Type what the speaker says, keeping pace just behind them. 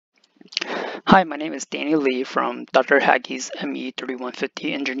Hi, my name is Danny Lee from Dr. Haggie's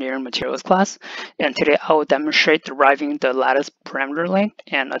ME3150 Engineering Materials class, and today I will demonstrate deriving the lattice parameter length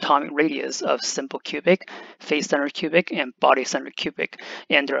and atomic radius of simple cubic, face-centered cubic, and body-centered cubic,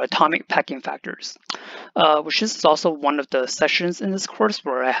 and their atomic packing factors, which is also one of the sessions in this course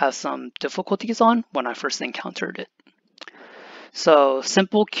where I had some difficulties on when I first encountered it. So,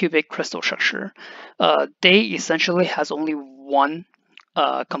 simple cubic crystal structure. They essentially has only one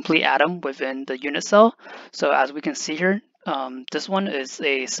complete atom within the unit cell. So as we can see here, this one is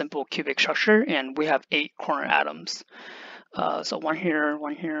a simple cubic structure, and we have 8 corner atoms. So one here,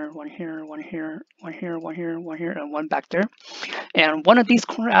 one here, one here, one here, one here, one here, one here, and one back there. And one of these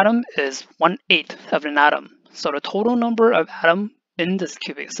corner atoms is 1/8 of an atom. So the total number of atoms in this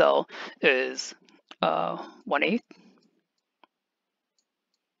cubic cell is 1/8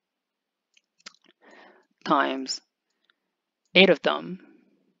 times 8 of them,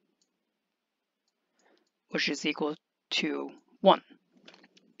 which is equal to 1.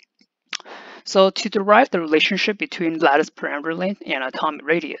 So to derive the relationship between lattice parameter length and atomic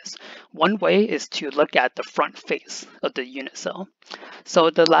radius, one way is to look at the front face of the unit cell. So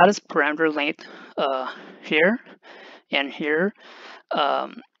the lattice parameter length here and here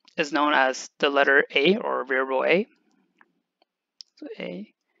is known as the letter A, or variable A. So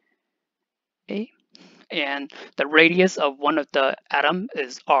A. And the radius of one of the atom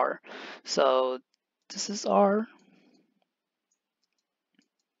is R. So this is R,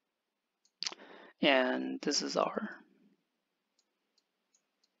 and this is R.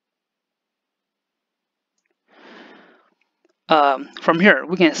 From here,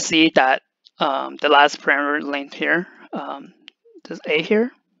 we can see that the lattice parameter length here, this A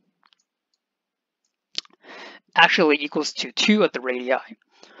here, actually equals to 2 of the radii.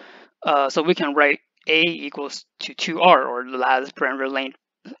 So we can write A equals to 2R, or the lattice parameter length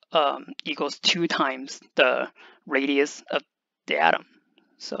equals 2 times the radius of the atom.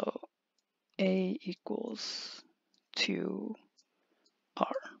 So A equals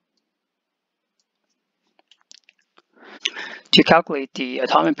 2R. To calculate the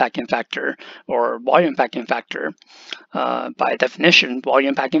atomic packing factor, or volume packing factor, by definition,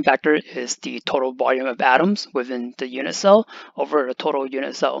 volume packing factor is the total volume of atoms within the unit cell over the total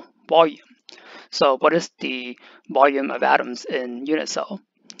unit cell volume. So what is the volume of atoms in unit cell?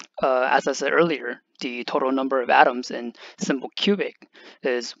 As I said earlier, the total number of atoms in simple cubic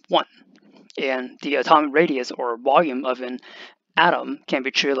is 1. And the atomic radius, or volume of an atom, can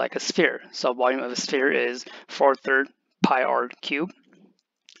be treated like a sphere. So volume of a sphere is 4/3 pi r cubed.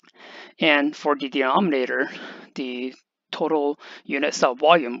 And for the denominator, the total unit cell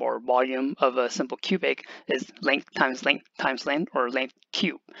volume, or volume of a simple cubic, is length times length times length, or length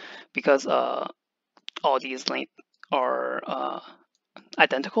cubed, because all these lengths are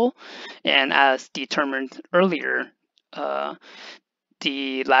identical. And as determined earlier,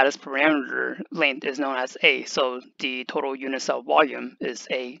 the lattice parameter length is known as A, so the total unit cell volume is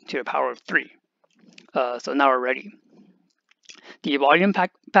A to the power of 3. So now we're ready. The volume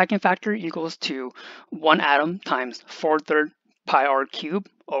packing factor equals to 1 atom times 4/3 pi r cubed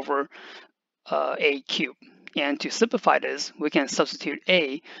over A cubed. And to simplify this, we can substitute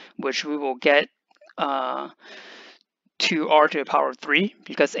A, which we will get 2r to the power of 3,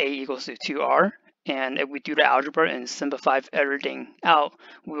 because A equals to 2r. And if we do the algebra and simplify everything out,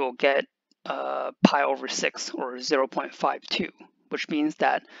 we will get pi over 6, or 0.52, which means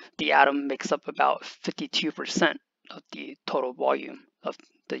that the atom makes up about 52% of the total volume of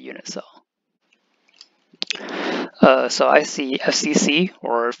the unit cell. So I see FCC,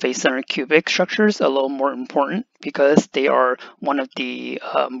 or face-centered cubic structures, a little more important because they are one of the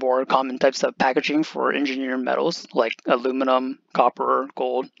more common types of packaging for engineering metals like aluminum, copper,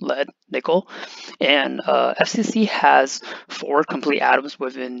 gold, lead, nickel. And FCC has 4 complete atoms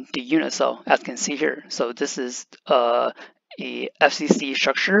within the unit cell, as you can see here. So this is a FCC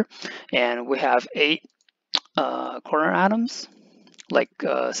structure, and we have 8 corner atoms, like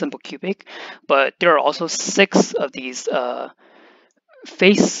simple cubic, but there are also 6 of these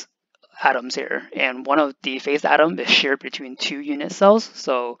face atoms here, and one of the face atom is shared between 2 unit cells,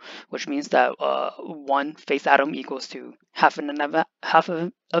 so which means that one face atom equals to half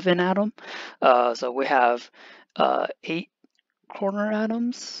of an atom. So we have 8 corner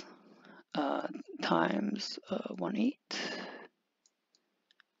atoms times 1/8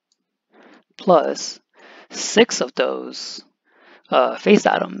 plus 6 of those face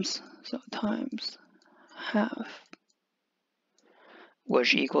atoms, so times half,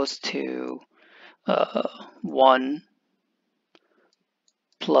 which equals to 1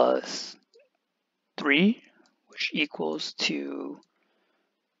 plus 3, which equals to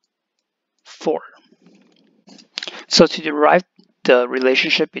 4. So to derive the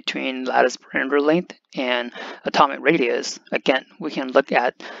relationship between lattice parameter length and atomic radius, again, we can look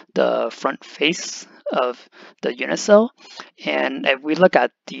at the front face of the unit cell. And if we look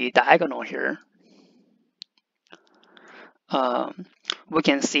at the diagonal here, we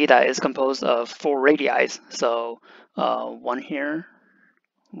can see that it's composed of 4 radii. So one here,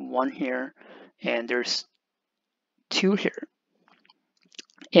 and there's 2 here.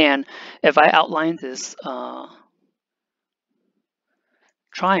 And if I outline this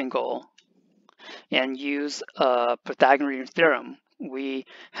triangle and use Pythagorean theorem, we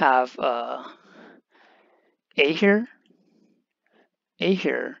have A here,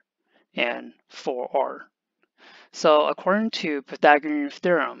 and 4R. So according to Pythagorean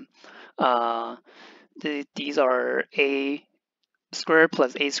theorem, these are A squared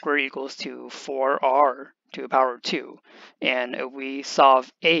plus A squared equals to 4R to the power of 2. And if we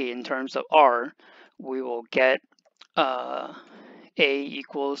solve A in terms of R, we will get A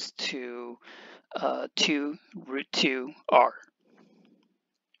equals to 2 root 2 R.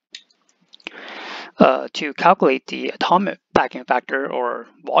 To calculate the atomic packing factor or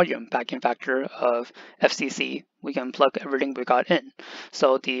volume packing factor of FCC, we can plug everything we got in.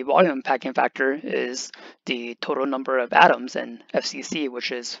 So the volume packing factor is the total number of atoms in FCC,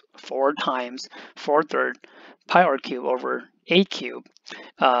 which is 4 times 4/3 pi r cubed over a cubed.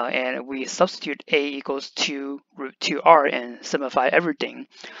 And we substitute A equals 2 root 2 R and simplify everything.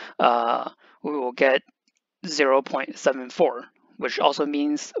 We will get 0.74. Which also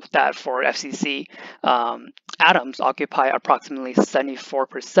means that for FCC, atoms occupy approximately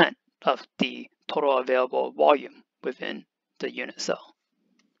 74% of the total available volume within the unit cell.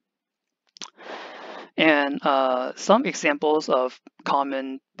 And some examples of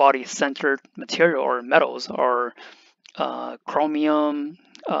common body-centered material or metals are chromium,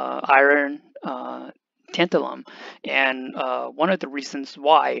 iron, tantalum. And one of the reasons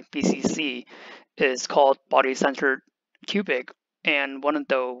why BCC is called body-centered cubic, and one of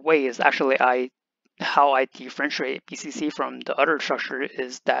the ways actually how I differentiate BCC from the other structure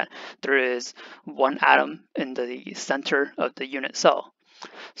is that there is one atom in the center of the unit cell.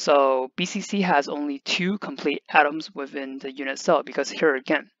 So BCC has only 2 complete atoms within the unit cell, because here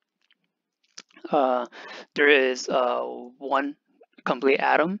again, there is 1 complete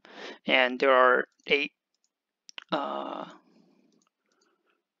atom and there are 8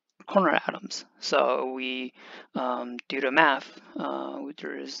 corner atoms. So we do the math,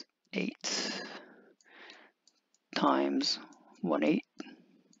 there is 8 times 1/8,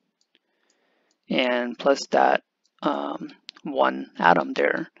 and plus that 1 atom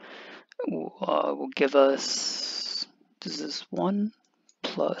there will give us, this is 1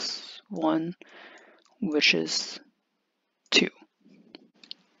 plus 1, which is 2.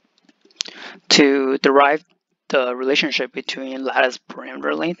 To derive the relationship between lattice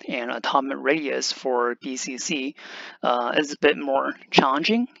parameter length and atomic radius for BCC is a bit more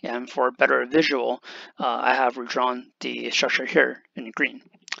challenging, and for a better visual, I have redrawn the structure here in green.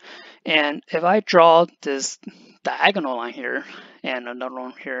 And if I draw this diagonal line here and another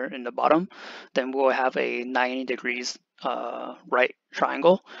one here in the bottom, then we'll have a 90 degrees right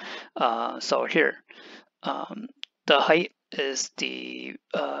triangle. So here, the height is the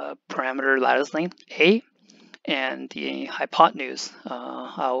parameter lattice length A, and the hypotenuse,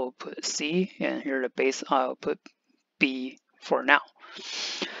 I will put C, and here the base, I'll put B for now.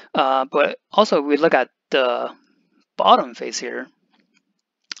 But also, we look at the bottom face here,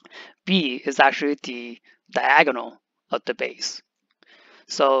 B is actually the diagonal of the base.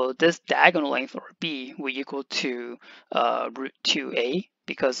 So this diagonal length, or B, will equal to root 2A,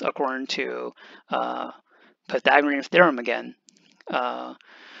 because according to Pythagorean theorem again,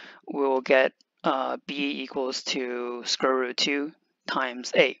 we will get B equals to square root 2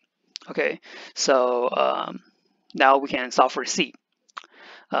 times A. Okay, so now we can solve for C.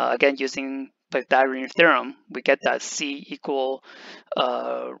 Again, using Pythagorean theorem, we get that C equal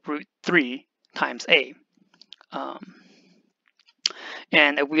root 3 times A.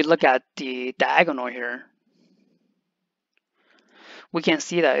 And if we look at the diagonal here, we can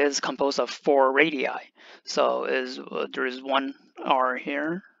see that it is composed of 4 radii. So there is 1 R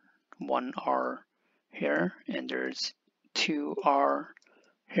here, 1 R here, and there's 2 R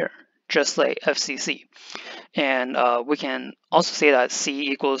here, just like FCC. And we can also say that C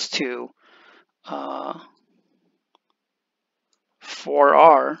equals to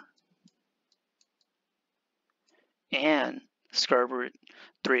 4R and square root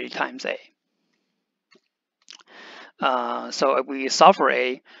 3 times A. So if we solve for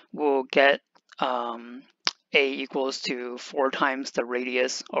A, we'll get A equals to 4 times the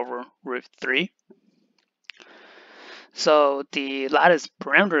radius over root 3. So the lattice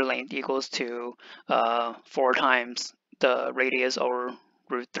parameter length equals to 4 times the radius over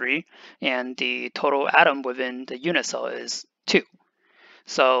root 3, and the total atom within the unit cell is 2.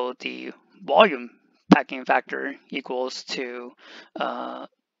 So the volume packing factor equals to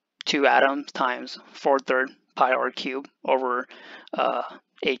 2 atoms times 4/3 pi r cubed over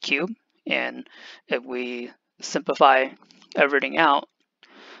a cubed. And if we simplify everything out,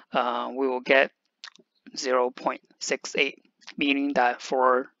 we will get 0.68, meaning that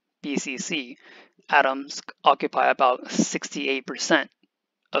for BCC, atoms occupy about 68%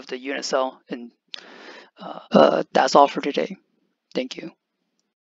 of the unit cell. And that's all for today. Thank you.